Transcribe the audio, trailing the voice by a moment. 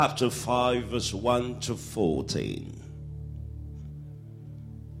chapter 5, verse 1 to 14.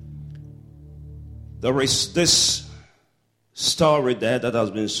 There is this story there that has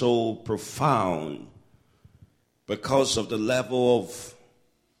been so profound because of the level of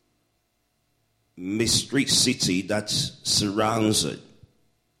mysticity that surrounds it.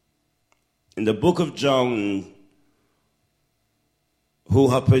 In the book of John, who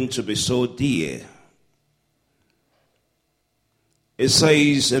happened to be so dear, it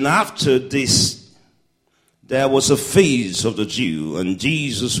says, and after this, there was a feast of the Jew, and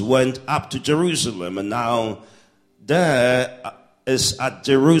Jesus went up to Jerusalem. And now there is at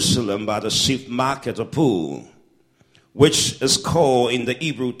Jerusalem by the sheep market a pool, which is called in the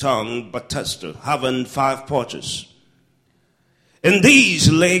Hebrew tongue Bethesda, having 5 porches. In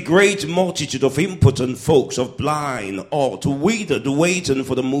these lay great multitude of impotent folks, of blind or to withered, waiting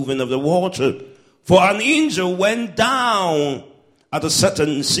for the moving of the water. For an angel went down at a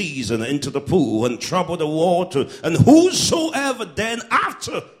certain season into the pool and troubled the water. And whosoever then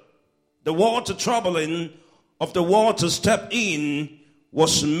after the water troubling of the water stepped in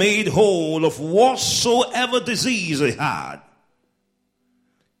was made whole of whatsoever disease he had.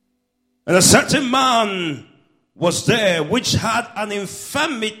 And a certain man was there which had an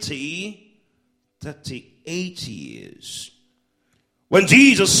infirmity 38 years. When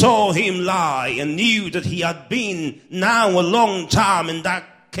Jesus saw him lie and knew that he had been now a long time in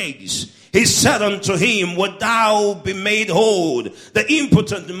that case, he said unto him, Wilt thou be made whole? The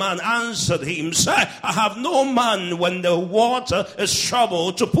impotent man answered him, Sir, I have no man when the water is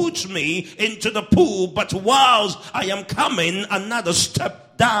troubled to put me into the pool, but whilst I am coming, another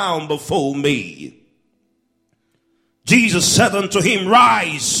step down before me. Jesus said unto him,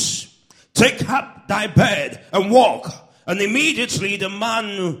 Rise, take up thy bed and walk. And immediately the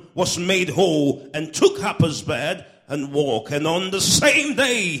man was made whole and took up his bed and walked. And on the same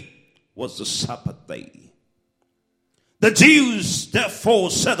day was the Sabbath day. The Jews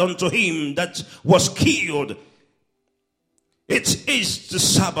therefore said unto him that was cured, It is the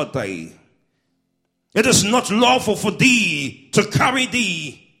Sabbath day. It is not lawful for thee to carry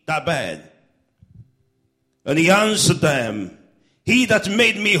thy bed. And he answered them, He that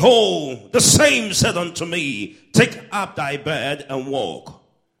made me whole, the same said unto me, Take up thy bed and walk.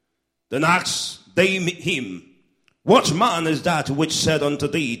 Then asked they him, What man is that which said unto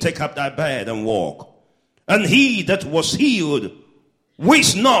thee, Take up thy bed and walk? And he that was healed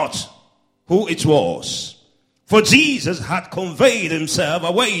wist not who it was, for Jesus had conveyed himself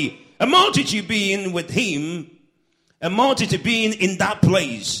away, a multitude being with him, a multitude being in that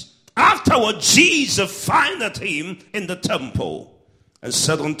place. Afterward Jesus findeth him in the temple, and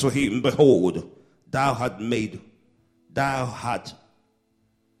said unto him, Behold, thou hast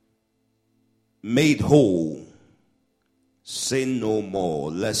made whole. Sin no more,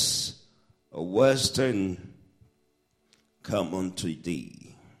 lest a worse thing come unto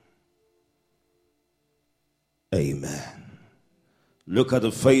thee. Amen. Look at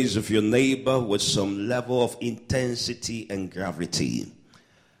the face of your neighbor with some level of intensity and gravity,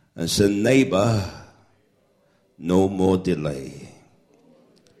 and say, Neighbor, no more delay.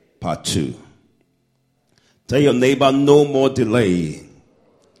 Part 2. Tell your neighbor, no more delay.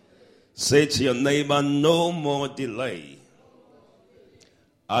 Say to your neighbor, no more delay.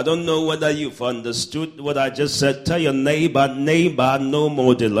 I don't know whether you've understood what I just said. Tell your neighbor, no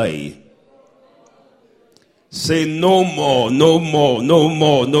more delay. Say no more, no more, no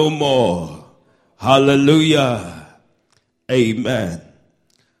more, no more. Hallelujah. Amen.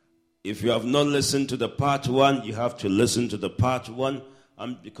 If you have not listened to the part 1, you have to listen to the part 1.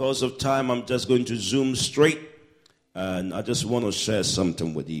 Because of time, I'm just going to zoom straight. And I just want to share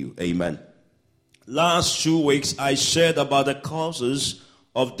something with you. Amen. Last 2 weeks, I shared about the causes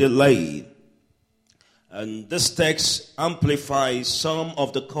of delay. And this text amplifies some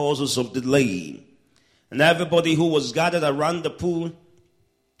of the causes of delay. And everybody who was gathered around the pool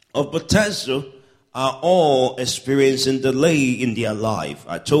of Bethesda are all experiencing delay in their life.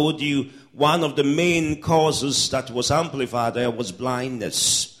 I told you one of the main causes that was amplified there was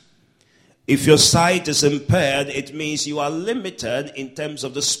blindness. If your sight is impaired, it means you are limited in terms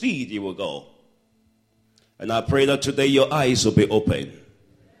of the speed you will go. And I pray that today your eyes will be open.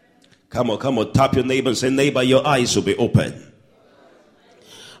 Come on, tap your neighbor and say, Neighbor, your eyes will be open.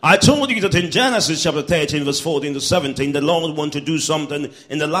 I told you that in Genesis chapter 13 verse 14 to 17, the Lord wanted to do something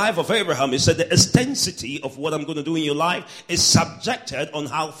in the life of Abraham. He said the extensity of what I'm going to do in your life is subjected on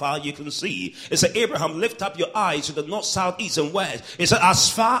how far you can see. He said, Abraham, lift up your eyes to the north, south, east, and west. He said,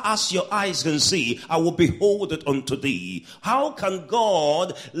 as far as your eyes can see, I will behold it unto thee. How can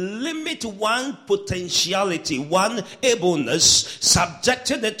God limit one potentiality, one ableness,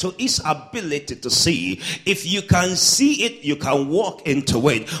 subjecting it to his ability to see? If you can see it, you can walk into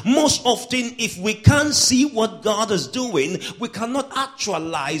it. Most often, if we can't see what God is doing, we cannot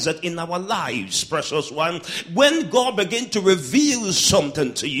actualize it in our lives, precious one. When God begins to reveal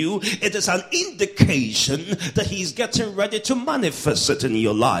something to you, it is an indication that he's getting ready to manifest it in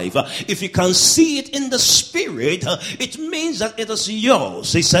your life. If you can see it in the spirit, it means that it is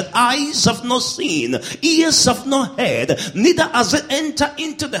yours. He said, eyes have not seen, ears have not heard, neither has it entered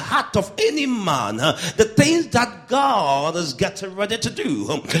into the heart of any man the things that God is getting ready to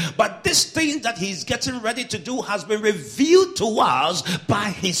do. But this thing that he's getting ready to do has been revealed to us by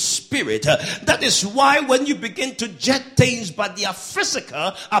his spirit. That is why when you begin to judge things by their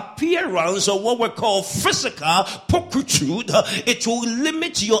physical appearance, or what we call physical pulchritude, it will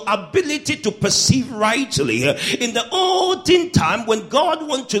limit your ability to perceive rightly. In the olden time, when God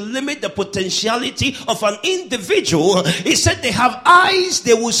wants to limit the potentiality of an individual, he said they have eyes,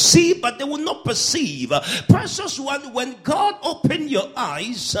 they will see, but they will not perceive. Precious one, when God opened your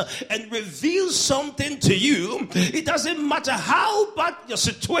eyes and reveals something to you, it doesn't matter how bad your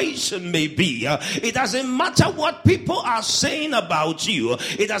situation may be. It doesn't matter what people are saying about you.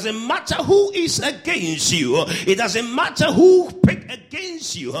 It doesn't matter who is against you. It doesn't matter who picked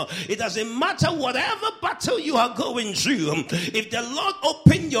against you. It doesn't matter whatever battle you are going through. If the Lord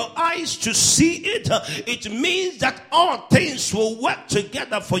opened your eyes to see it, it means that all things will work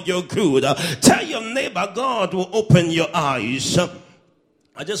together for your good. Tell your neighbor, God will open your eyes.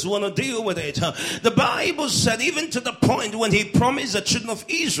 I just want to deal with it. The Bible said, even to the point when he promised the children of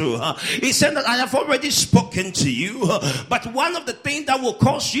Israel, he said that I have already spoken to you, but one of the things that will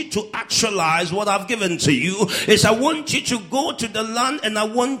cause you to actualize what I've given to you is I want you to go to the land and I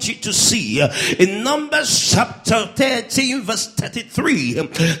want you to see. In Numbers chapter 13 verse 33,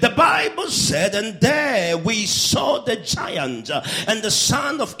 the Bible said, and there we saw the giant and the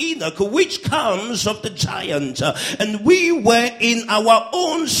son of Enoch, which comes of the giant, and we were in our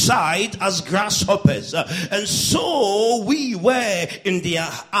own sight as grasshoppers, and so we were in their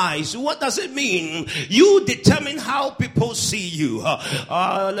eyes. What does it mean? You determine how people see you.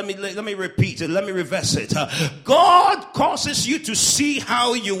 Let me repeat it. Let me reverse it. God causes you to see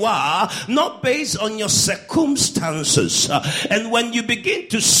how you are, not based on your circumstances. And when you begin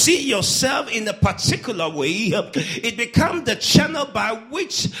to see yourself in a particular way, it becomes the channel by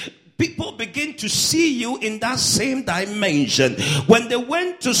which people begin to see you in that same dimension. When they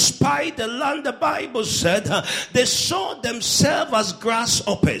went to spy the land, the Bible said they saw themselves as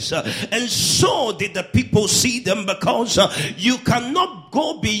grasshoppers, and so did the people see them, because you cannot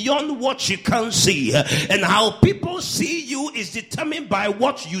go beyond what you can see, and how people see you is determined by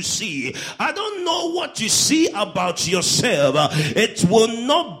what you see. I don't know what you see about yourself. It will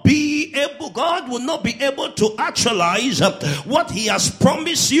not be able, God will not be able to actualize what he has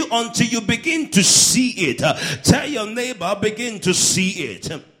promised you until you begin to see it. Tell your neighbor, begin to see it.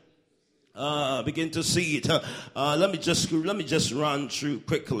 Begin to see it. Let me just run through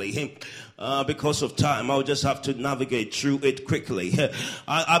quickly. Because of time, I'll just have to navigate through it quickly.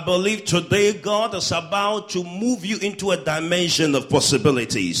 I believe today God is about to move you into a dimension of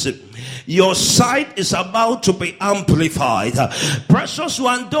possibilities. Your sight is about to be amplified. Precious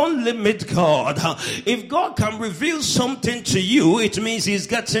one, don't limit God. If God can reveal something to you, it means he's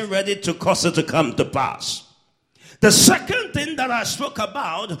getting ready to cause it to come to pass. The second thing that I spoke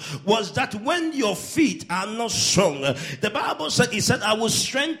about was that when your feet are not strong, the Bible said, he said, I will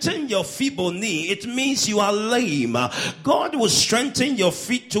strengthen your feeble knee. It means you are lame. God will strengthen your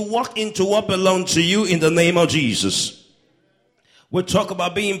feet to walk into what belongs to you in the name of Jesus. We'll talk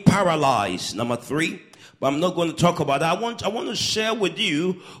about being paralyzed. Number 3. But I'm not going to talk about that. I want to share with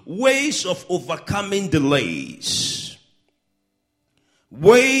you ways of overcoming delays.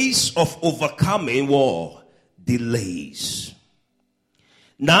 Ways of overcoming delays.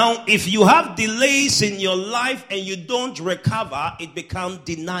 Now, if you have delays in your life and you don't recover, it becomes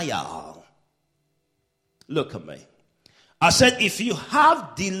denial. Look at me. I said, if you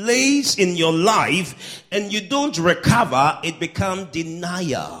have delays in your life and you don't recover, it becomes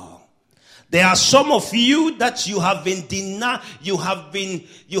denial. There are some of you that you have been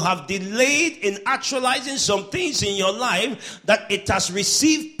you have delayed in actualizing some things in your life that it has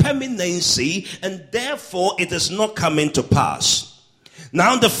received permanency, and therefore it is not coming to pass.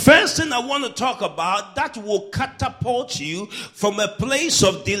 Now, the first thing I want to talk about that will catapult you from a place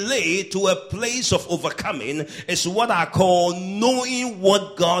of delay to a place of overcoming is what I call knowing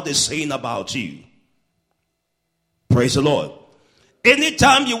what God is saying about you. Praise the Lord.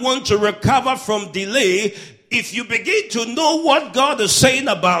 Anytime you want to recover from delay, if you begin to know what God is saying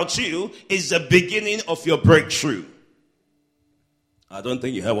about you, is the beginning of your breakthrough. I don't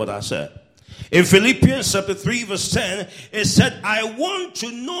think you heard what I said. In Philippians chapter 3 verse 10, it said, I want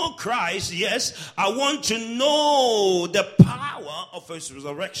to know Christ. Yes, I want to know the power of his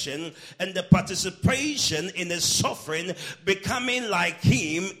resurrection and the participation in his suffering, becoming like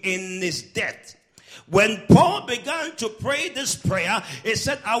him in his death. When Paul began to pray this prayer, he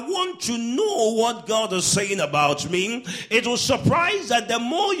said, I want to know what God is saying about me. It will surprise that the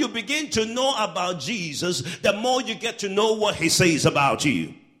more you begin to know about Jesus, the more you get to know what he says about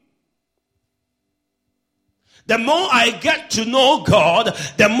you. The more I get to know God,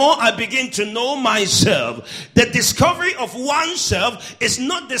 the more I begin to know myself. The discovery of oneself is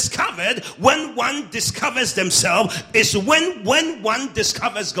not discovered when one discovers themselves. It's when one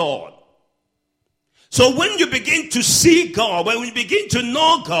discovers God. So when you begin to see God, when you begin to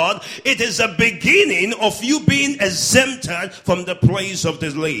know God, it is a beginning of you being exempted from the place of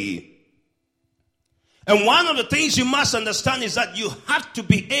delay. And one of the things you must understand is that you have to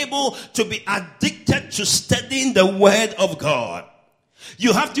be able to be addicted to studying the Word of God.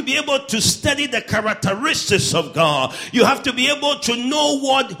 You have to be able to study the characteristics of God. You have to be able to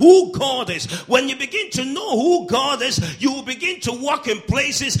know who God is. When you begin to know who God is, you will begin to walk in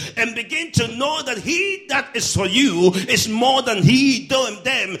places and begin to know that he that is for you is more than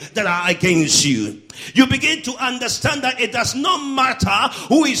them that are against you. You begin to understand that it does not matter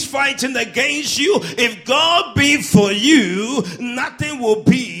who is fighting against you. If God be for you, nothing will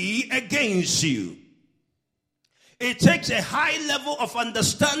be against you. It takes a high level of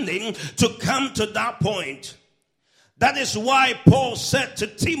understanding to come to that point. That is why Paul said to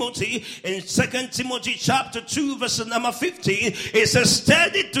Timothy in 2 Timothy chapter 2 verse number 15, it says,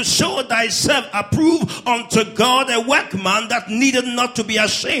 study to show thyself approved unto God, a workman that needed not to be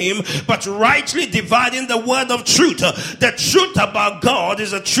ashamed, but rightly dividing the word of truth. The truth about God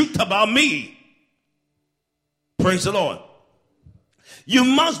is the truth about me. Praise the Lord. You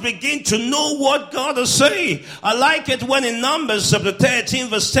must begin to know what God is saying. I like it when in Numbers chapter 13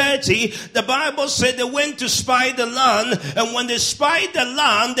 verse 30, the Bible said they went to spy the land, and when they spied the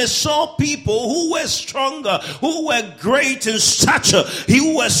land, they saw people who were stronger, who were great in stature,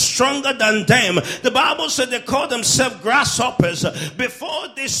 who were stronger than them. The Bible said they called themselves grasshoppers before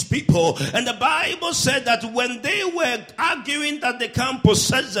these people. And the Bible said that when they were arguing that they can't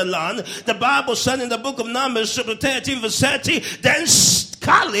possess the land, the Bible said in the book of Numbers chapter 13 verse 30, then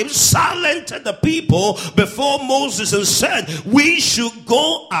Caleb silenced the people before Moses and said, we should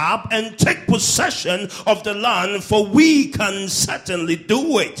go up and take possession of the land, for we can certainly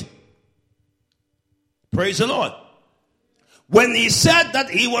do it. Praise the Lord. When he said that,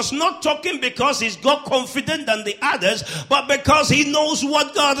 he was not talking because he's got confident than the others, but because he knows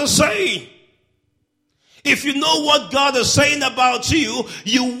what God is saying. If you know what God is saying about you,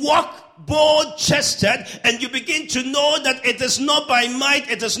 you walk bold-chested, and you begin to know that it is not by might,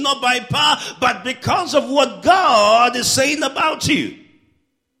 it is not by power, but because of what God is saying about you.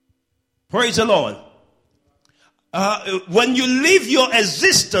 Praise the Lord. When you live your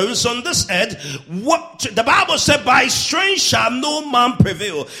existence on this earth, what the Bible said, by strength shall no man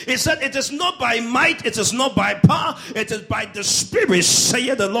prevail. It said it is not by might, it is not by power, it is by the Spirit,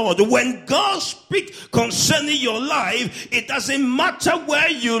 saith the Lord. When God speaks concerning your life, it doesn't matter where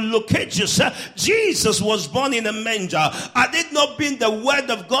you locate yourself. Jesus was born in a manger. Had it not been the word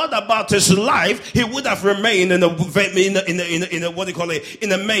of God about his life, he would have remained in a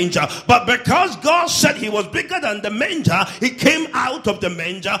manger. But because God said he was bigger than the manger, he came out of the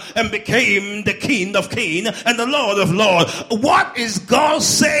manger and became the King of Kings and the Lord of Lords. What is God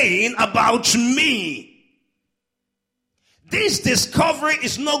saying about me? This discovery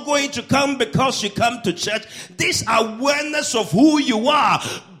is not going to come because you come to church. This awareness of who you are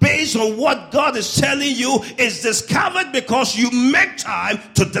based on what God is telling you is discovered because you make time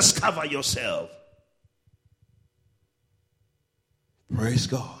to discover yourself. Praise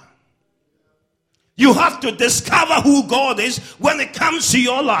God. You have to discover who God is when it comes to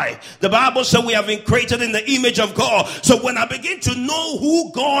your life. The Bible says we have been created in the image of God. So when I begin to know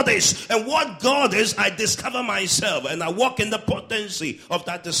who God is and what God is, I discover myself and I walk in the potency of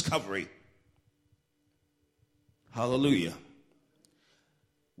that discovery. Hallelujah.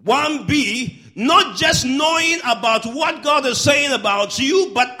 1B, not just knowing about what God is saying about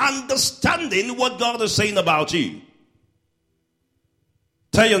you, but understanding what God is saying about you.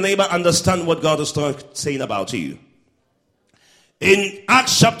 Tell your neighbor, understand what God is saying about you. In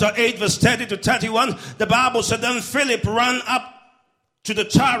Acts chapter 8, verse 30 to 31, the Bible said, then Philip ran up to the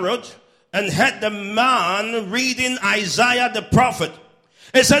chariot and heard the man reading Isaiah the prophet.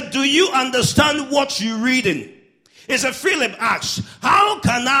 He said, do you understand what you're reading? He said, Philip asked, how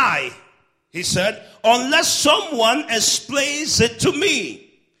can I? He said, unless someone explains it to me.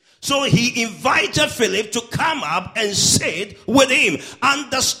 So he invited Philip to come up and sit with him.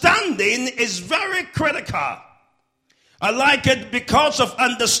 Understanding is very critical. I like it because of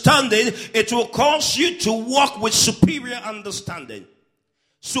understanding. It will cause you to walk with superior understanding.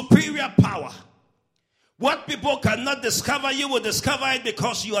 Superior power. What people cannot discover, you will discover it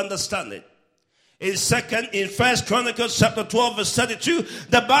because you understand it. In 1 Chronicles chapter 12 verse 32,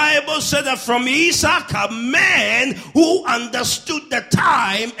 the Bible said that from Isaac a man who understood the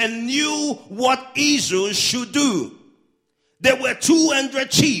time and knew what Israel should do. There were 200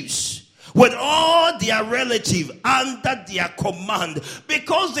 chiefs with all their relatives under their command.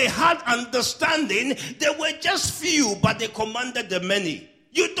 Because they had understanding, they were just few, but they commanded the many.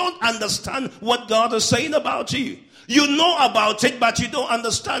 You don't understand what God is saying about you. You know about it, but you don't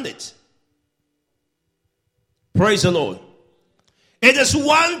understand it. Praise the Lord. It is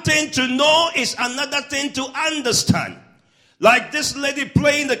one thing to know, it's another thing to understand. Like this lady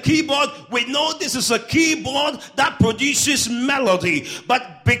playing the keyboard, we know this is a keyboard that produces melody.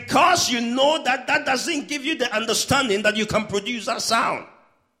 But because you know that, that doesn't give you the understanding that you can produce that sound.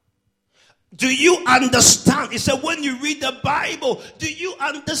 Do you understand? It said when you read the Bible, do you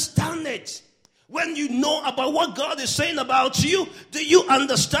understand it? When you know about what God is saying about you, do you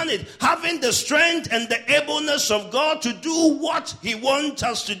understand it? Having the strength and the ableness of God to do what He wants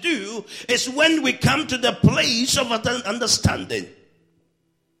us to do is when we come to the place of understanding.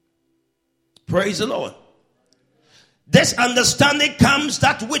 Praise the Lord. This understanding comes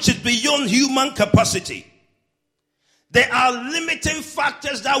that which is beyond human capacity. There are limiting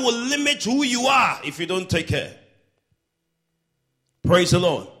factors that will limit who you are if you don't take care. Praise the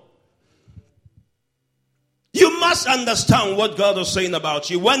Lord. You must understand what God is saying about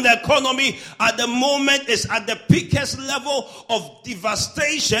you. When the economy at the moment is at the peakest level of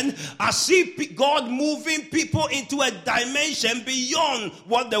devastation, I see God moving people into a dimension beyond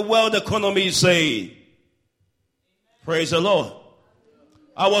what the world economy is saying. Praise the Lord.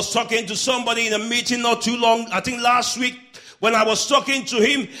 I was talking to somebody in a meeting not too long, I think last week. When I was talking to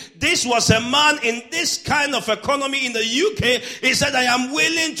him, this was a man in this kind of economy in the UK. He said, I am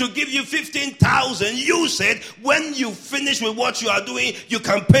willing to give you 15,000. You said, when you finish with what you are doing, you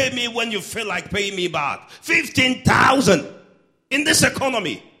can pay me when you feel like paying me back. 15,000 in this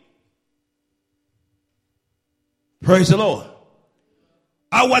economy. Praise the Lord.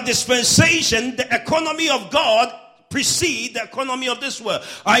 Our dispensation, the economy of God, precede the economy of this world.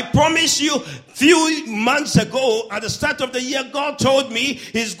 I promise you, few months ago, at the start of the year, God told me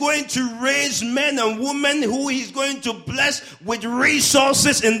He's going to raise men and women who He's going to bless with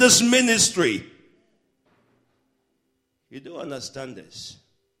resources in this ministry. You do understand this?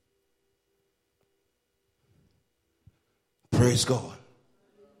 Praise God.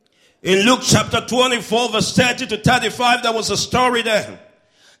 In Luke chapter 24, verse 30 to 35, there was a story there.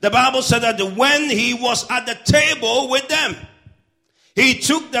 The Bible said that when He was at the table with them, He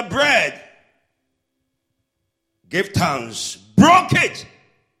took the bread, gave thanks, broke it,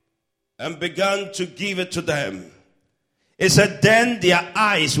 and began to give it to them. It said, then their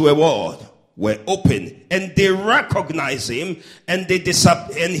eyes were what? Were open, and they recognized Him, and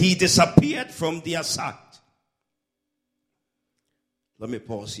He disappeared from their sight. Let me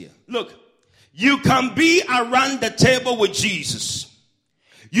pause here. Look, you can be around the table with Jesus.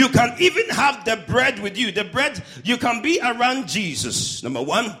 You can even have the bread with you. The bread, you can be around Jesus. Number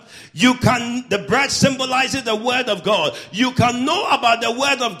one, the bread symbolizes the word of God. You can know about the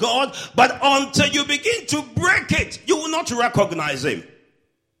word of God, but until you begin to break it, you will not recognize Him.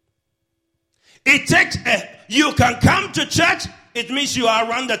 You can come to church, it means you are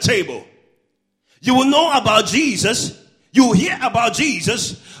around the table. You will know about Jesus, you will hear about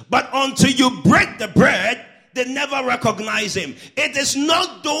Jesus, but until you break the bread, they never recognize Him. It is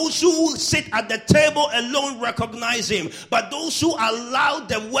not those who sit at the table alone recognize Him, but those who allow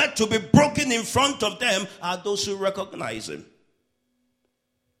the word to be broken in front of them are those who recognize Him.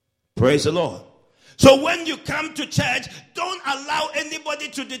 Praise the Lord. So when you come to church, don't allow anybody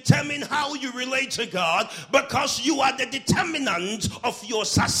to determine how you relate to God, because you are the determinant of your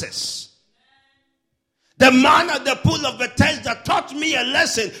success. The man at the pool of Bethesda taught me a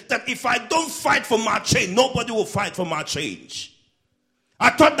lesson that if I don't fight for my change, nobody will fight for my change. I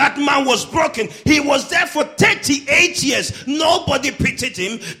thought that man was broken. He was there for 38 years. Nobody pitied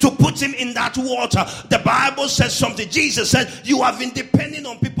him to put him in that water. The Bible says something. Jesus said, you have been depending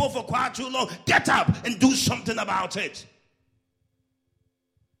on people for quite too long. Get up and do something about it.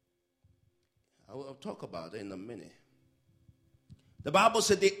 I will talk about it in a minute. The Bible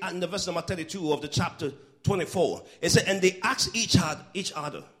said, in the verse number 32 of the chapter 24, it said, and they asked each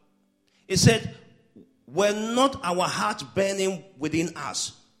other. It said, were not our hearts burning within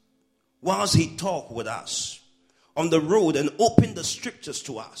us whilst he talked with us on the road and opened the scriptures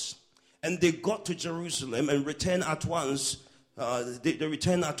to us? And they got to Jerusalem and returned at once. They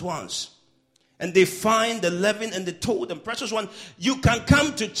returned at once. And they find the 11 and they told them, precious one, you can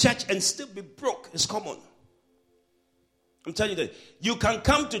come to church and still be broke. It's common. I'm telling you that. You can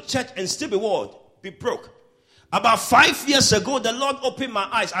come to church and still be what? Be broke. About 5 years ago, the Lord opened my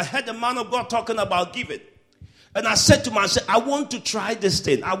eyes. I heard the man of God talking about giving. And I said to myself, I want to try this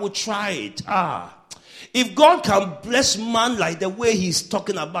thing. I will try it. If God can bless man like the way he's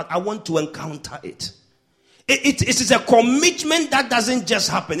talking about, I want to encounter it. It is a commitment that doesn't just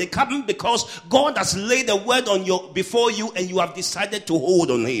happen. It happens because God has laid a word before you and you have decided to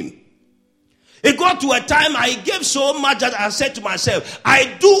hold on him. It got to a time I gave so much that I said to myself,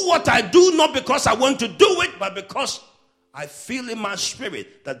 I do what I do not because I want to do it, but because I feel in my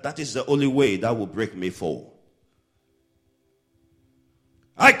spirit that is the only way that will break me fall.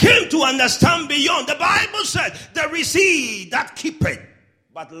 I came to understand beyond. The Bible said, there is he that keepeth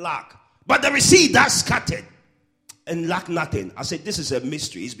but lack. But there is he that scattered and lack nothing. I said, this is a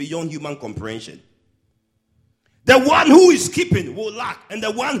mystery. It's beyond human comprehension. The one who is keeping will lack, and the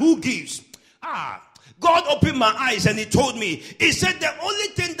one who gives. God opened my eyes and he told me, he said the only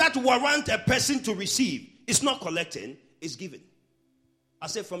thing that warrants a person to receive is not collecting, is giving. I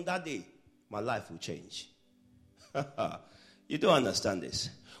said, from that day, my life will change. You don't understand this.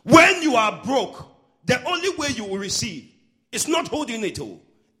 When you are broke, the only way you will receive is not holding it all,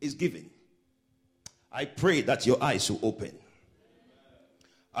 is giving. I pray that your eyes will open.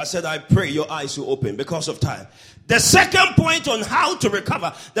 I said, I pray your eyes will open because of time. The second point on how to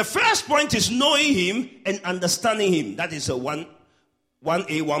recover. The first point is knowing him and understanding him. That is a 1A,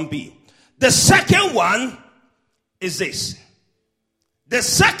 1B. The second one is this. The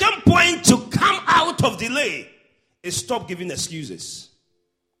second point to come out of delay is stop giving excuses.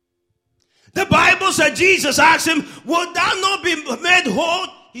 The Bible said Jesus asked him, will thou not be made whole?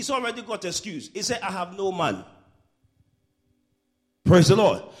 He's already got an excuse. He said, I have no man. Praise the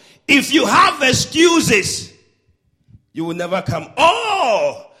Lord. If you have excuses, you will never come.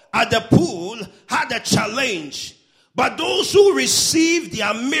 All at the pool had a challenge. But those who received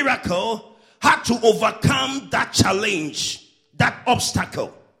their miracle had to overcome that challenge, that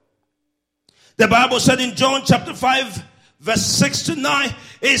obstacle. The Bible said in John chapter 5, verse 6 to 9,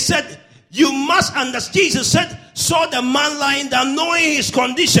 it said, you must understand. Jesus said, saw the man lying down, knowing his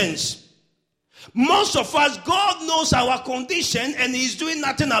conditions. Most of us, God knows our condition and he's doing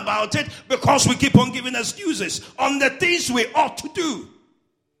nothing about it because we keep on giving excuses on the things we ought to do.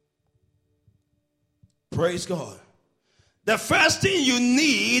 Praise God. The first thing you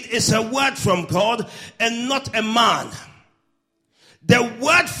need is a word from God and not a man. The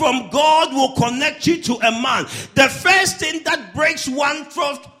word from God will connect you to a man. The first thing that breaks one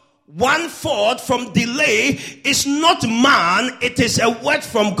fourth from delay is not man, it is a word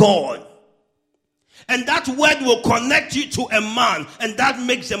from God. And that word will connect you to a man, and that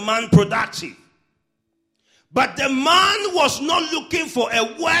makes the man productive. But the man was not looking for a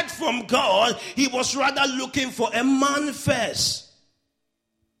word from God. He was rather looking for a man first.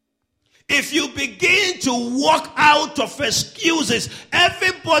 If you begin to walk out of excuses,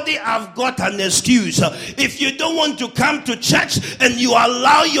 everybody have got an excuse. If you don't want to come to church and you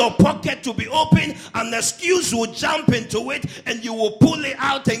allow your pocket to be open, an excuse will jump into it and you will pull it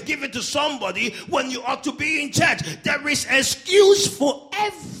out and give it to somebody when you ought to be in church. There is excuse for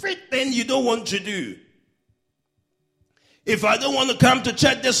everything you don't want to do. If I don't want to come to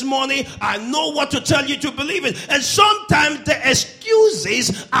church this morning, I know what to tell you to believe in. And sometimes the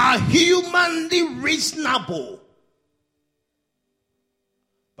excuses are humanly reasonable.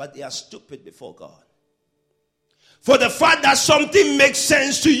 But they are stupid before God. For the fact that something makes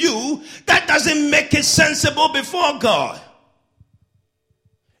sense to you, that doesn't make it sensible before God.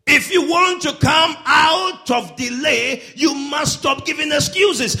 If you want to come out of delay, you must stop giving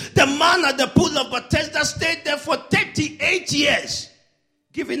excuses. The man at the pool of Bethesda stayed there for 38 years,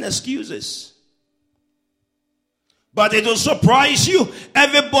 giving excuses. But it will surprise you,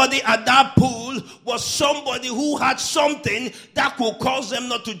 everybody at that pool was somebody who had something that could cause them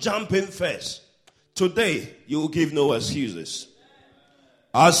not to jump in first. Today, you will give no excuses.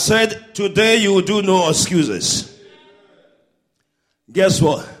 I said, today you will do no excuses. Guess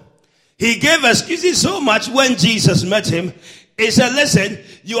what? He gave excuses so much when Jesus met him. He said, listen,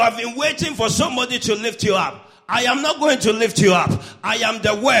 you have been waiting for somebody to lift you up. I am not going to lift you up. I am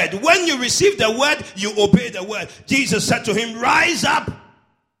the word. When you receive the word, you obey the word. Jesus said to him, rise up.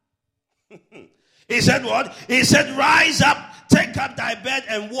 He said what? He said, rise up. Take up thy bed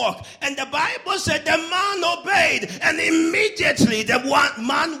and walk. And the Bible said the man obeyed, and immediately the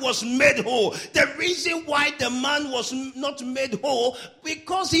man was made whole. The reason why the man was not made whole,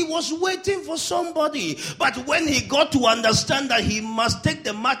 because he was waiting for somebody. But when he got to understand that he must take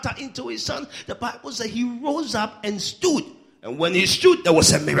the matter into his hands, the Bible said he rose up and stood. And when he stood, there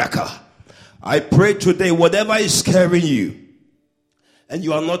was a miracle. I pray today, whatever is scaring you, and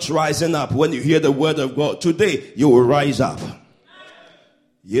you are not rising up when you hear the word of God, today you will rise up.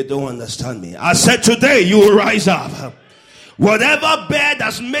 You don't understand me. I said today you will rise up. Whatever bed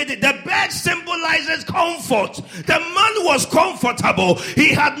has made it, the bed symbolizes comfort. The man was comfortable. He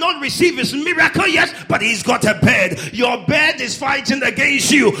had not received his miracle yet, but he's got a bed. Your bed is fighting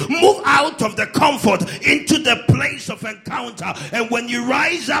against you. Move out of the comfort into the place of encounter. And when you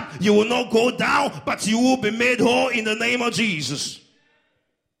rise up, you will not go down, but you will be made whole in the name of Jesus.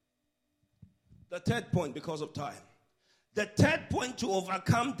 The third point, because of time. The third point to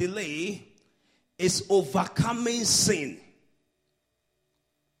overcome delay is overcoming sin.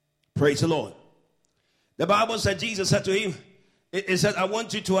 Praise the Lord. The Bible said, Jesus said to him, it said, I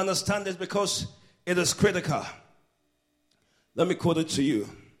want you to understand this because it is critical. Let me quote it to you.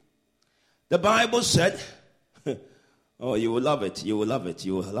 The Bible said, oh, you will love it, you will love it,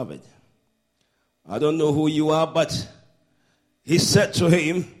 you will love it. I don't know who you are, but he said to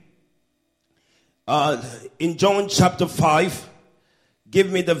him, in John chapter 5,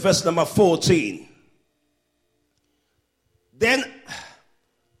 give me the verse number 14. Then,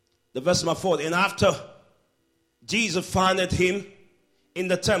 the verse number 14, and after Jesus found him in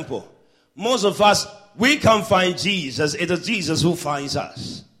the temple. Most of us, we can't find Jesus. It is Jesus who finds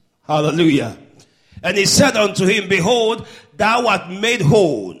us. Hallelujah. And he said unto him, behold, thou art made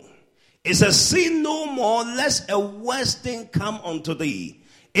whole. It says, sin no more, lest a worse thing come unto thee.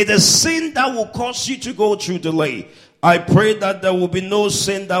 It is sin that will cause you to go through delay. I pray that there will be no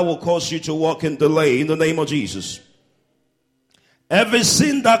sin that will cause you to walk in delay in the name of Jesus. Every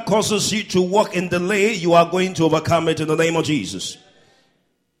sin that causes you to walk in delay, you are going to overcome it in the name of Jesus.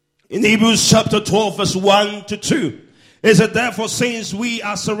 In Hebrews chapter 12 verse 1 to 2, it said, therefore, since we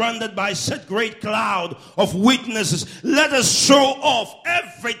are surrounded by such great cloud of witnesses, let us show off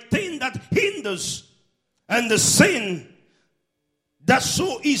everything that hinders and the sin that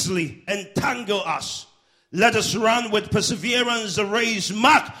so easily entangle us. Let us run with perseverance the race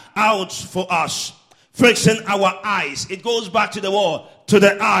marked out for us, fixing our eyes. It goes back to the word, to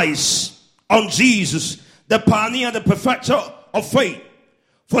the eyes on Jesus, the pioneer, the perfecter of faith.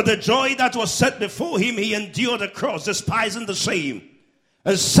 For the joy that was set before him, he endured the cross, despising the shame,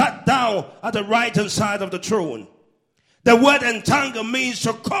 and sat down at the right hand side of the throne. The word entangle means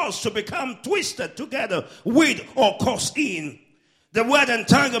to cause to become twisted together with or cause in. The word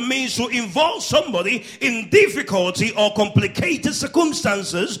entangle means to involve somebody in difficulty or complicated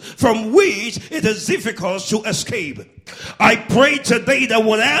circumstances from which it is difficult to escape. I pray today that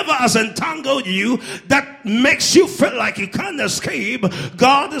whatever has entangled you that makes you feel like you can't escape,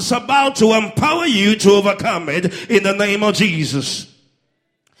 God is about to empower you to overcome it in the name of Jesus.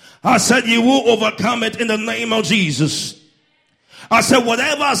 I said you will overcome it in the name of Jesus. I said,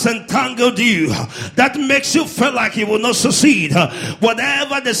 whatever has entangled you that makes you feel like you will not succeed,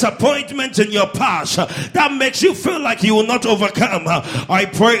 whatever disappointment in your past that makes you feel like you will not overcome, I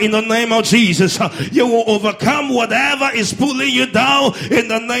pray in the name of Jesus, you will overcome whatever is pulling you down in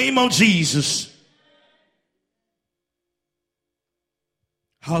the name of Jesus.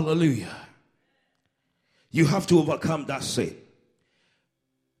 Hallelujah. You have to overcome that sin.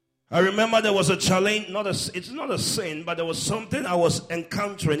 I remember there was a challenge, it's not a sin, but there was something I was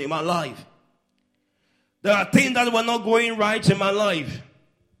encountering in my life. There are things that were not going right in my life.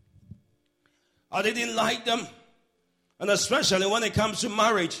 I didn't like them. And especially when it comes to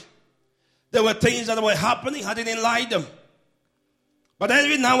marriage, there were things that were happening, I didn't like them. But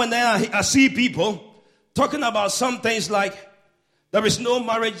every now and then I see people talking about some things like, there is no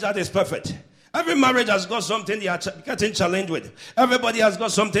marriage that is perfect. Every marriage has got something they are getting challenged with. Everybody has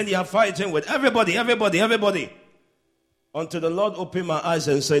got something they are fighting with. Everybody. Until the Lord opened my eyes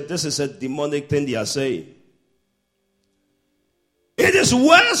and said, this is a demonic thing they are saying. It is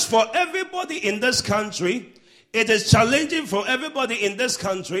worse for everybody in this country. It is challenging for everybody in this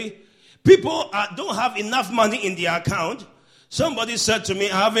country. People don't have enough money in their account. Somebody said to me,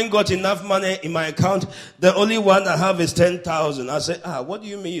 I haven't got enough money in my account. The only one I have is 10,000. I said, what do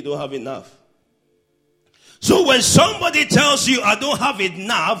you mean you don't have enough? So when somebody tells you I don't have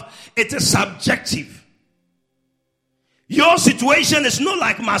enough, it is subjective. Your situation is not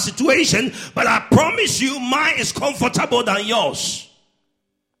like my situation, but I promise you mine is comfortable than yours.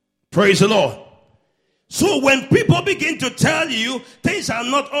 Praise the Lord. So when people begin to tell you things are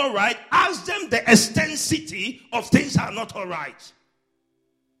not all right, ask them the extensity of things are not all right.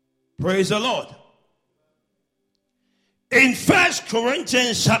 Praise the Lord. In 1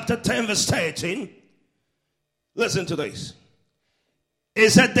 Corinthians chapter 10 verse 13, listen to this.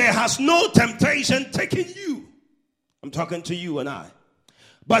 It said, there has no temptation taken you. I'm talking to you and I.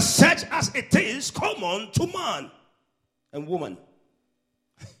 But such as it is common to man and woman.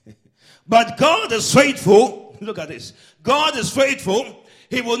 But God is faithful. Look at this. God is faithful.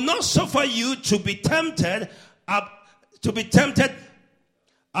 He will not suffer you to be tempted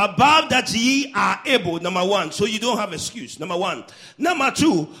above that ye are able. Number one. So you don't have excuse. Number one. Number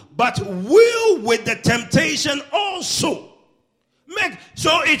two. But will with the temptation also make.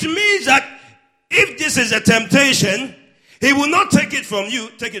 So it means that if this is a temptation, he will not take it from you.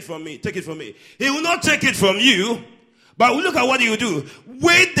 Take it from me. Take it from me. He will not take it from you. But look at what he will do.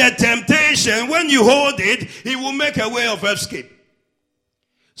 With the temptation, when you hold it, he will make a way of escape.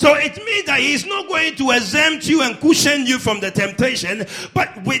 So it means that he's not going to exempt you and cushion you from the temptation.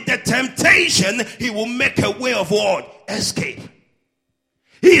 But with the temptation, he will make a way of what? Escape.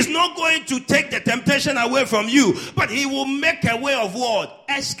 He is not going to take the temptation away from you, but he will make a way of what?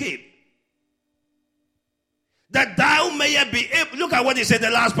 Escape. That thou mayest be able, look at what he said the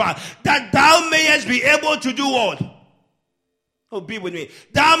last part. That thou mayest be able to do what? Oh, be with me.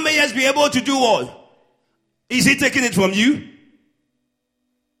 Thou mayest be able to do what? Is he taking it from you?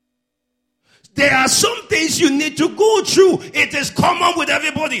 There are some things you need to go through. It is common with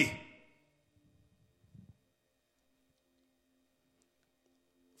everybody.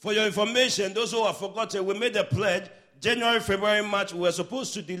 For your information, those who have forgotten, we made a pledge. January, February, March, we were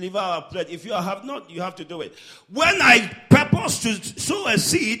supposed to deliver our pledge. If you have not, you have to do it. When I purposed to sow a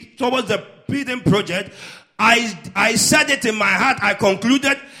seed towards the building project, I said it in my heart, I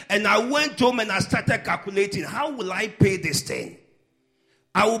concluded, and I went home and I started calculating, how will I pay this thing?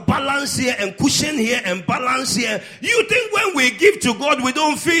 I will balance here and cushion here and balance here. You think when we give to God, we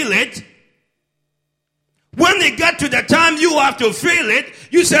don't feel it? When it get to the time you have to feel it,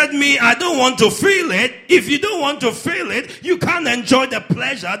 you said me, I don't want to feel it. If you don't want to feel it, you can't enjoy the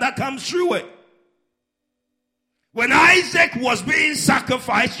pleasure that comes through it. When Isaac was being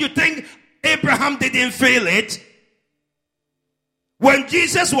sacrificed, you think Abraham didn't feel it? When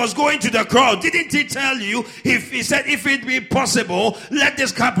Jesus was going to the cross, didn't he tell you, if he said, if it be possible, let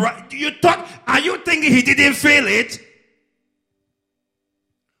this cup rise? Are you thinking he didn't feel it?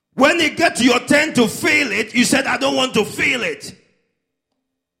 When it get to your turn to feel it, you said, I don't want to feel it.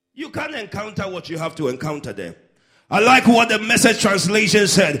 You can't encounter what you have to encounter there. I like what the Message translation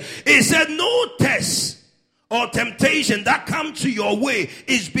said. It said, no test or temptation that come to your way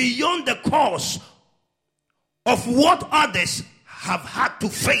is beyond the course of what others have had to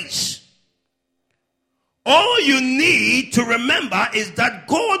face. All you need to remember is that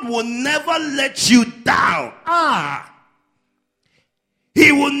God will never let you down.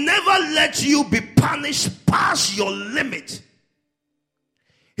 He will never let you be punished past your limit.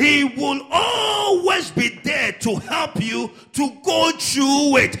 He will always be there to help you to go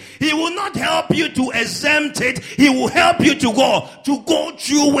through it. He will not help you to exempt it. He will help you to go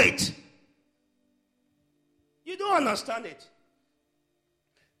through it. You don't understand it.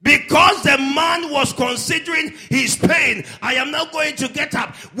 Because the man was considering his pain, I am not going to get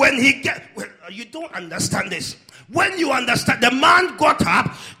up. You don't understand this. When you understand, the man got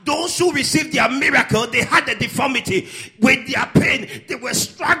up. Those who received their miracle, they had a deformity with their pain. They were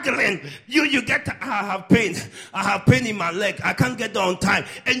struggling. You get, I have pain. I have pain in my leg. I can't get there on time.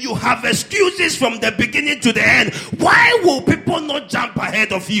 And you have excuses from the beginning to the end. Why will people not jump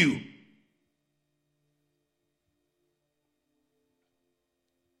ahead of you?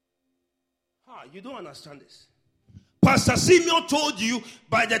 You don't understand this. Pastor Simeon told you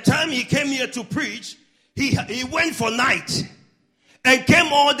by the time he came here to preach, he went for night and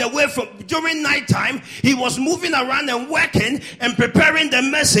came all the way from during night time. He was moving around and working and preparing the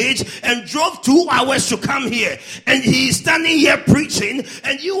message and drove 2 hours to come here. And he's standing here preaching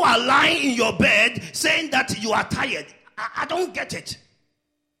and you are lying in your bed saying that you are tired. I don't get it.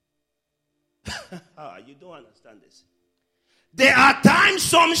 You don't understand this. There are times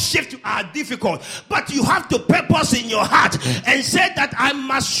some shifts are difficult, but you have to purpose in your heart and say that I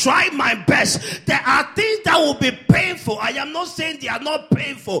must try my best. There are things that will be painful. I am not saying they are not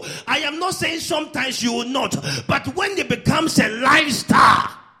painful. I am not saying sometimes you will not. But when it becomes a lifestyle,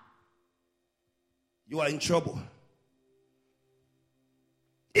 you are in trouble.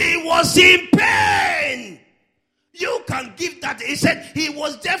 He was in pain. You can give that. He said he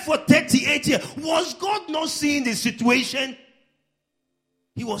was there for 38 years. Was God not seeing the situation?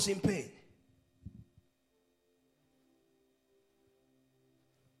 He was in pain.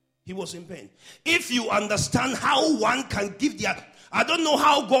 He was in pain. If you understand how one can give I don't know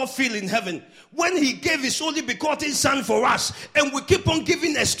how God feel in heaven when he gave his only begotten son for us, and we keep on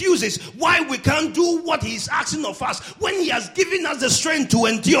giving excuses why we can't do what he's asking of us. When he has given us the strength to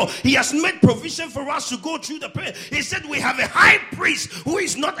endure, he has made provision for us to go through the pain. He said we have a high priest who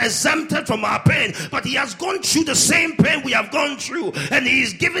is not exempted from our pain, but he has gone through the same pain we have gone through, and he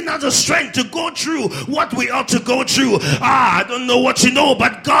is giving us the strength to go through what we ought to go through. I don't know what you know,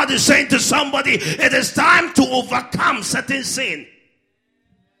 but God is saying to somebody, it is time to overcome certain sin.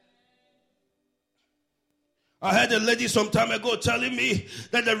 I heard a lady some time ago telling me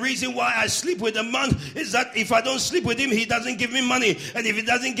that the reason why I sleep with a man is that if I don't sleep with him, he doesn't give me money. And if he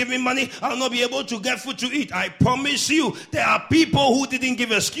doesn't give me money, I'll not be able to get food to eat. I promise you, there are people who didn't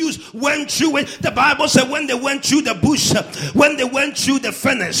give excuse, went through it. The Bible said when they went through the bush, when they went through the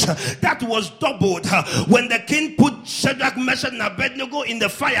furnace, that was doubled. When the king put Shadrach, Meshach, and Abednego in the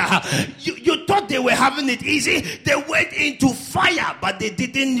fire, you thought they were having it easy. They went into fire, but they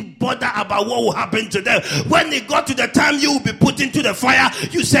didn't bother about what will happen to them. When it got to the time you will be put into the fire,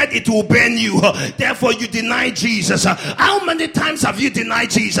 you said it will burn you. Therefore, you deny Jesus. How many times have you denied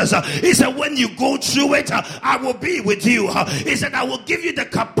Jesus? He said, when you go through it, I will be with you. He said, I will give you the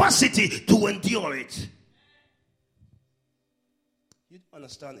capacity to endure it. You don't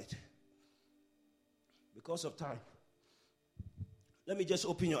understand it. Because of time. Let me just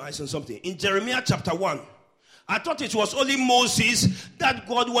open your eyes on something. In Jeremiah chapter 1, I thought it was only Moses that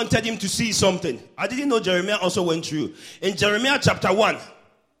God wanted him to see something. I didn't know Jeremiah also went through. In Jeremiah chapter 1,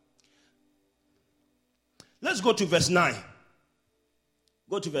 let's go to verse 9.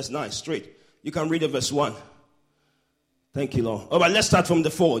 Go to verse 9 straight. You can read the verse 1. Thank you, Lord. All right, let's start from the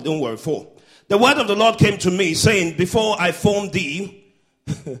 4. Don't worry, 4. The word of the Lord came to me, saying, before I formed thee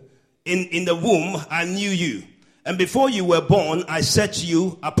in the womb, I knew you. And before you were born, I set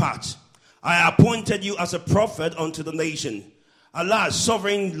you apart. I appointed you as a prophet unto the nation. Alas,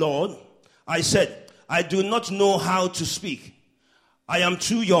 sovereign Lord, I said, I do not know how to speak. I am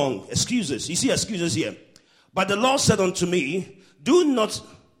too young. Excuses. You see excuses here. But the Lord said unto me, do not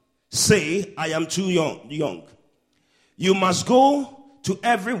say I am too young. You must go to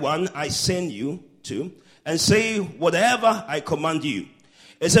everyone I send you to and say whatever I command you.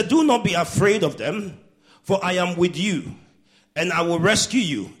 He said, do not be afraid of them, for I am with you. And I will rescue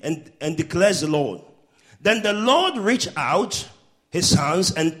you, and declares the Lord. Then the Lord reached out his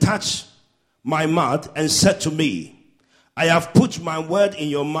hands and touched my mouth and said to me, I have put my word in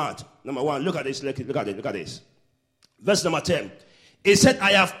your mouth. Number 1, look at this, look at this. Verse number 10. He said,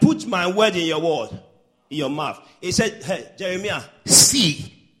 I have put my word in your word, in your mouth. He said, hey, Jeremiah,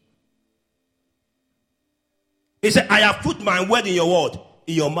 see. He said, I have put my word in your word,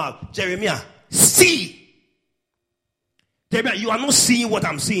 in your mouth. Jeremiah, see. You are not seeing what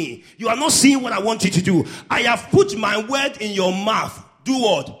I'm seeing. You are not seeing what I want you to do. I have put my word in your mouth. Do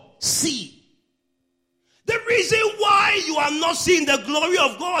what? See. The reason why you are not seeing the glory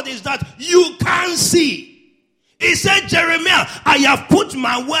of God is that you can't see. He said, Jeremiah, I have put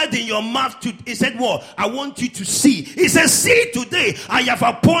my word in your mouth. He said, what? I want you to see. He said, see today, I have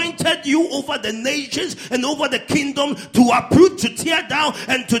appointed you over the nations and over the kingdom to uproot, to tear down,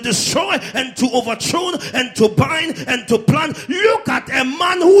 and to destroy, and to overthrow, and to bind, and to plant. Look at a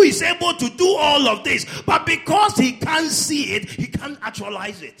man who is able to do all of this. But because he can't see it, he can't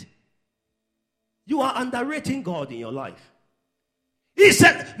actualize it. You are underrating God in your life. He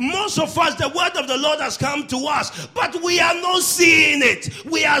said, most of us, the word of the Lord has come to us, but we are not seeing it.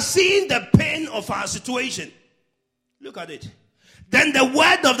 We are seeing the pain of our situation. Look at it. Then the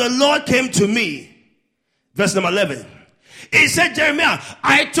word of the Lord came to me. Verse number 11. He said, Jeremiah,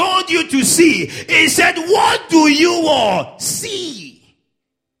 I told you to see. He said, what do you all see?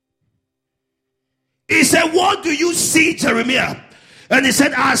 He said, what do you see, Jeremiah? And he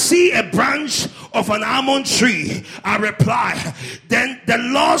said, I see a branch of an almond tree. I replied, then the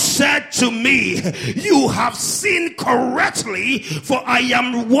Lord said to me, you have seen correctly, for I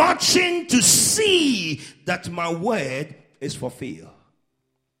am watching to see that my word is fulfilled.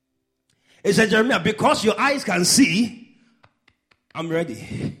 He said, Jeremiah, because your eyes can see, I'm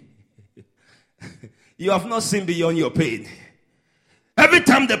ready. You have not seen beyond your pain. Every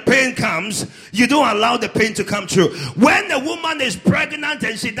time the pain comes, you don't allow the pain to come true. When a woman is pregnant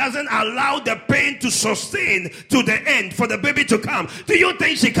and she doesn't allow the pain to sustain to the end for the baby to come, do you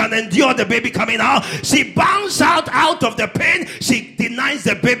think she can endure the baby coming out? She bounces out of the pain. She denies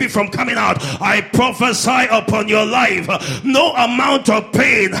the baby from coming out. I prophesy upon your life, no amount of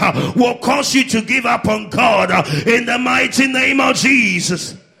pain will cause you to give up on God in the mighty name of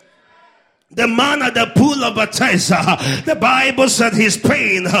Jesus. The man at the pool of Bethesda, the Bible said his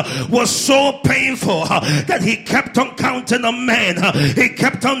pain was so painful that he kept on counting on men. He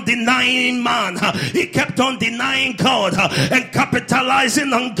kept on denying man. He kept on denying God and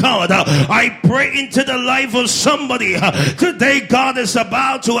capitalizing on God. I pray into the life of somebody today. God is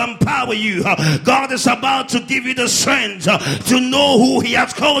about to empower you. God is about to give you the strength to know who he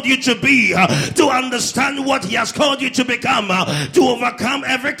has called you to be, to understand what he has called you to become, to overcome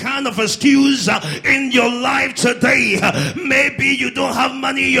every kind of excuse in your life today. Maybe you don't have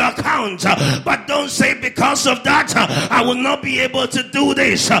money in your account, but don't say because of that I will not be able to do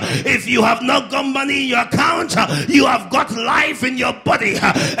this. If you have not got money in your account, you have got life in your body,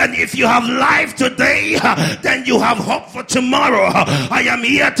 and if you have life today, then you have hope for tomorrow. I am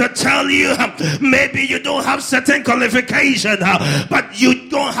here to tell you, maybe you don't have certain qualification, but you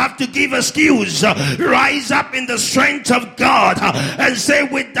don't have to give excuse. Rise up in the strength of God and say,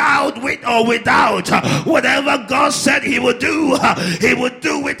 without whatever God said he would do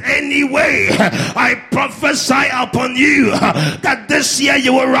it anyway. I prophesy upon you that this year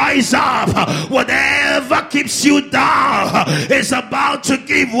you will rise up. Whatever keeps you down is about to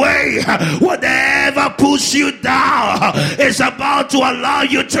give way. Whatever pulls you down is about to allow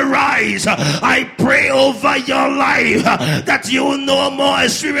you to rise. I pray over your life that you will no more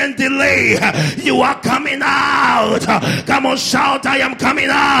experience delay. You are coming out. Come on, shout, I am coming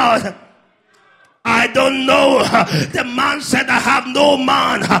out. I don't know. The man said, I have no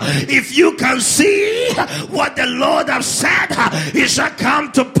man. If you can see what the Lord has said, it shall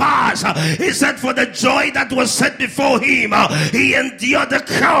come to pass. He said, for the joy that was set before him, he endured the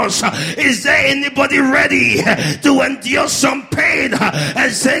cross. Is there anybody ready to endure some pain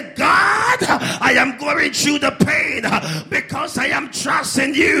and say, God, I am going through the pain because I am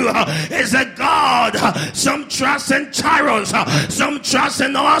trusting you? Is a God. Some trust in chariots, some trust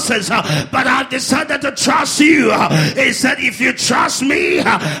in horses, but I've decided to trust you. He said, if you trust me,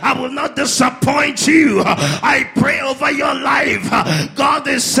 I will not disappoint you. I pray over your life. God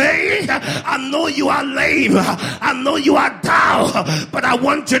is saying, I know you are lame, I know you are down, but I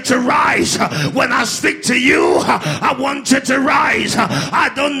want you to rise. When I speak to you, I want you to rise.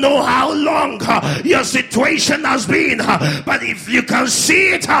 I don't know how long your situation has been, but if you can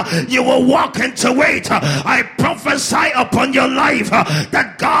see it, you will walk into it. I prophesy upon your life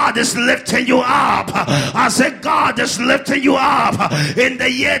that God is lifting you up. I said, God is lifting you up. In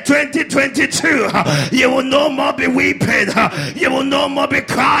the year 2022, you will no more be weeping. You will no more be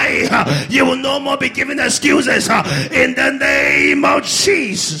crying. You will no more be giving excuses. In the name of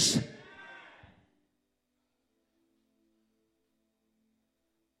Jesus.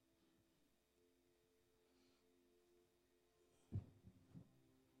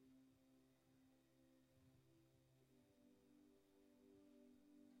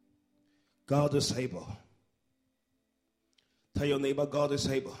 God is able. Tell your neighbor, God is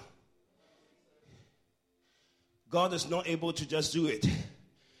able. God is not able to just do it.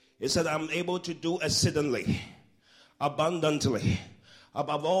 He said, I'm able to do exceedingly, abundantly,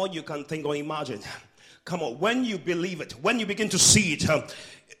 above all you can think or imagine. Come on, when you believe it, when you begin to see it,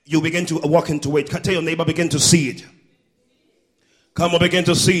 you begin to walk into it. Tell your neighbor, begin to see it. Come on, begin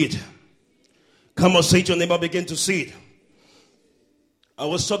to see it. Come on, say to your neighbor, begin to see it. I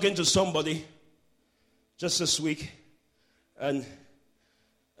was talking to somebody just this week, and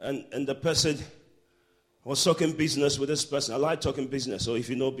the person was talking business with this person. I like talking business, so if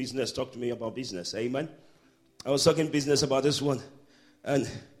you know business, talk to me about business. Amen. I was talking business about this one, and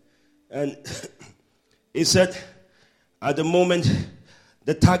he said, at the moment,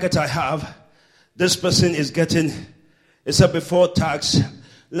 the target I have, this person is getting, he said, before tax.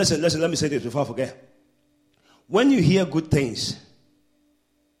 Listen, let me say this before I forget. When you hear good things,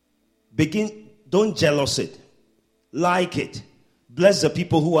 don't jealous it. Like it. Bless the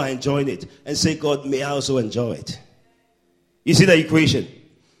people who are enjoying it. And say, God, may I also enjoy it. You see the equation?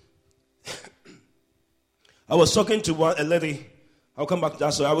 I was talking to a lady. I'll come back to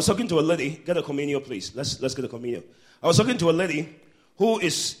that. So I was talking to a lady. Get a communion, please. Let's get a communion. I was talking to a lady who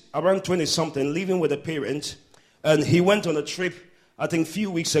is around 20-something, living with a parent. And he went on a trip, I think, a few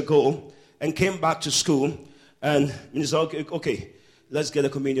weeks ago, and came back to school. And he said, okay. let's get the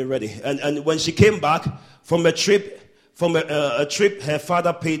communion ready. And when she came back from a trip, her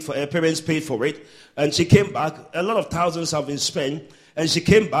father paid for, her parents paid for it, and she came back. A lot of thousands have been spent, and she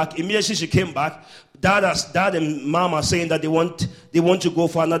came back. Immediately she came back, dad and mom are saying that they want to go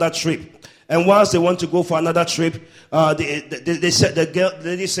for another trip. And whilst they want to go for another trip, they said, the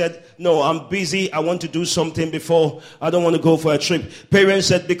lady said, no, I'm busy. I want to do something before. I don't want to go for a trip. Parents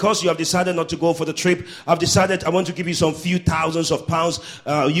said, because you have decided not to go for the trip, I've decided I want to give you some few thousands of pounds.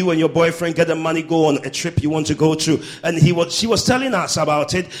 You and your boyfriend get the money, go on a trip you want to go to. And she was telling us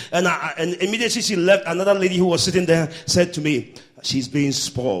about it. And immediately she left. Another lady who was sitting there said to me, she's being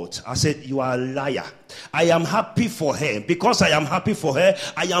spoiled. I said, you are a liar. I am happy for her. Because I am happy for her,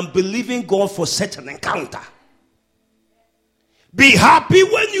 I am believing God for such an encounter. Be happy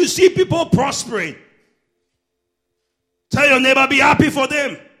when you see people prospering. Tell your neighbor, be happy for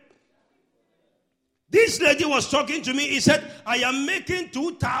them. This lady was talking to me. He said, I am making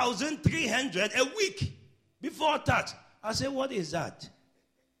 2,300 a week before tax. I said, what is that?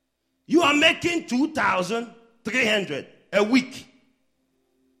 You are making 2,300 a week.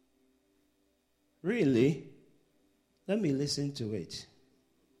 Really? Let me listen to it.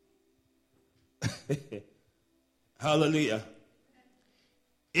 Hallelujah.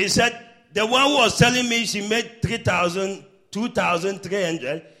 He said, the one who was telling me she made 3,000,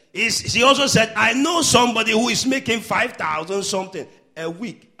 2,300, she also said, I know somebody who is making 5,000 something a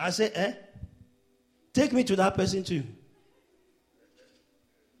week. I said, take me to that person too.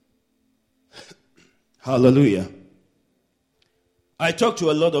 Hallelujah. I talk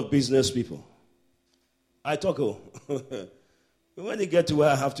to a lot of business people. When they get to where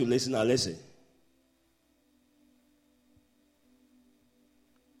I have to listen, I listen.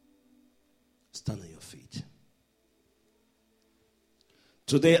 Stand on your feet.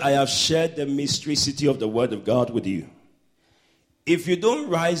 Today I have shared the mysticity of the Word of God with you. If you don't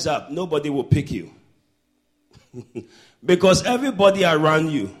rise up, nobody will pick you. Because everybody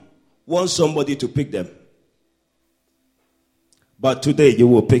around you wants somebody to pick them. But today you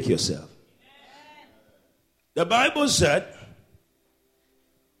will pick yourself. The Bible said,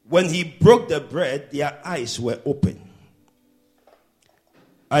 when he broke the bread, their eyes were open.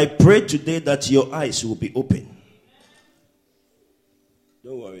 I pray today that your eyes will be open.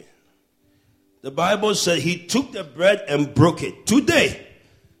 Don't worry. The Bible said he took the bread and broke it. Today,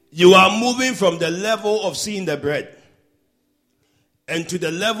 you are moving from the level of seeing the bread and to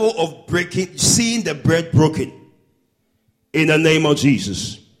the level of seeing the bread broken. In the name of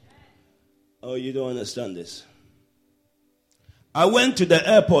Jesus. Oh, you don't understand this. I went to the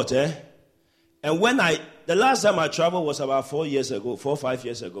airport, and the last time I traveled was about 4 or 5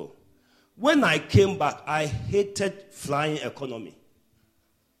 years ago. When I came back, I hated flying economy.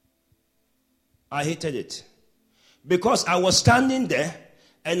 I hated it. Because I was standing there,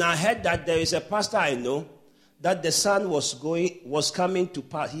 and I heard that there is a pastor I know, that the son was coming to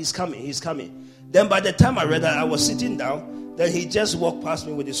pass. He's coming. Then by the time I read that, I was sitting down. Then he just walked past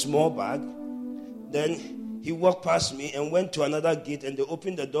me with a small bag. Then he walked past me and went to another gate, and they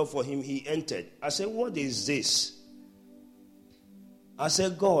opened the door for him. He entered. I said, what is this? I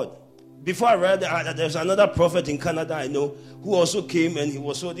said, God. Before I read that, there's another prophet in Canada I know who also came, and he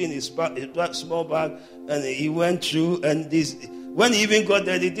was holding his small bag, and he went through, and when he even got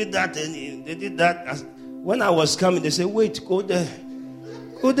there, they did that, and they did that. When I was coming, they said, wait, go there.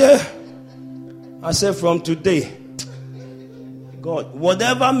 Go there. I said, from today, God,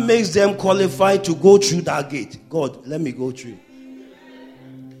 whatever makes them qualify to go through that gate, God, let me go through.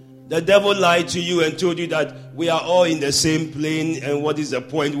 The devil lied to you and told you that we are all in the same plane, and what is the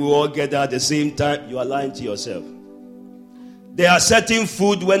point? We all get there at the same time. You are lying to yourself. There are certain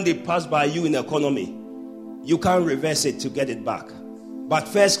food when they pass by you in economy, you can't reverse it to get it back. But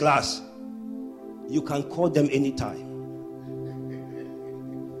first class, you can call them anytime.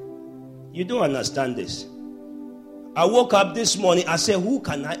 You don't understand this. I woke up this morning, I said, who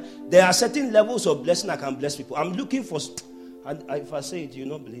can I? There are certain levels of blessing I can bless people. I'm looking for, and if I say it, you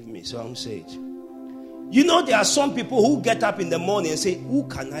don't believe me, so I won't say it. You know, there are some people who get up in the morning and say, who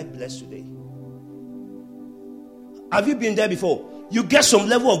can I bless today? Have you been there before? You get some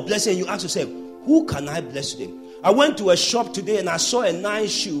level of blessing and you ask yourself, who can I bless today? I went to a shop today and I saw a nice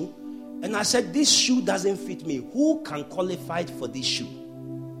shoe, and I said, this shoe doesn't fit me. Who can qualify for this shoe?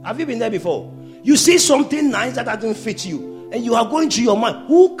 Have you been there before? You see something nice that doesn't fit you, and you are going through your mind,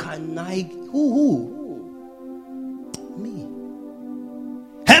 who can I, me.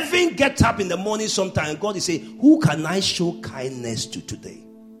 Heaven gets up in the morning sometime, and God is saying, who can I show kindness to today?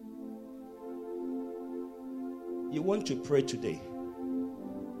 You want to pray today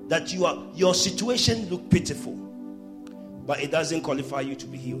that your situation look pitiful. but it doesn't qualify you to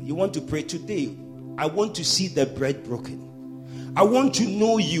be healed. You want to pray today. I want to see the bread broken. I want to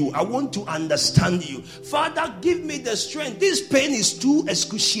know you. I want to understand you. Father, give me the strength. This pain is too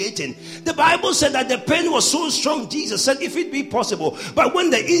excruciating. The Bible said that the pain was so strong. Jesus said, if it be possible. But when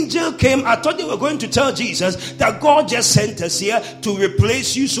the angel came, I thought they were going to tell Jesus that God just sent us here to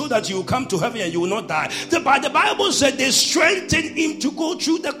replace you so that you will come to heaven and you will not die. The Bible said they strengthened him to go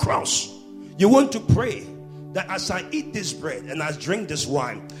through the cross. You want to pray that as I eat this bread and I drink this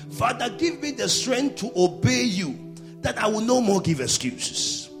wine, Father, give me the strength to obey you, that I will no more give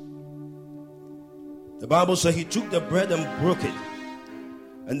excuses. The Bible said he took the bread and broke it.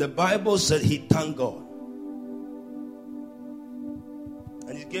 And the Bible said he thanked God.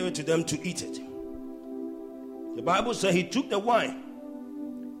 And he gave it to them to eat it. The Bible said he took the wine.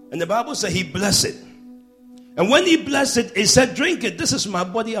 And the Bible said he blessed it. And when he blessed it, he said, drink it. This is my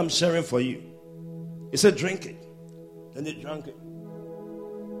body I'm sharing for you. He said, drink it. Then they drank it.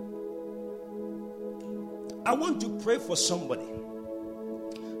 I want to pray for somebody.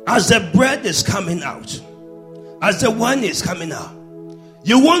 As the bread is coming out, as the wine is coming out,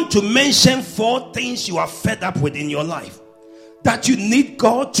 you want to mention 4 things you are fed up with in your life, that you need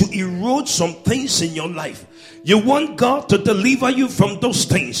God to erode some things in your life. You want God to deliver you from those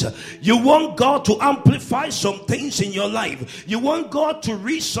things. You want God to amplify some things in your life. You want God to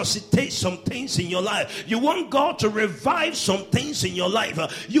resuscitate some things in your life. You want God to revive some things in your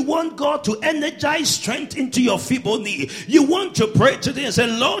life. You want God to energize strength into your feeble knee. You want to pray today and say,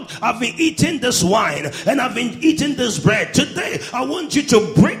 Lord, I've been eating this wine and I've been eating this bread. Today, I want you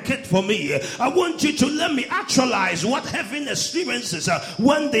to break it for me. I want you to let me actualize what heaven experiences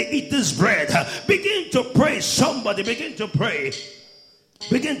when they eat this bread. Begin to pray. Somebody begin to pray.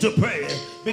 Begin to pray.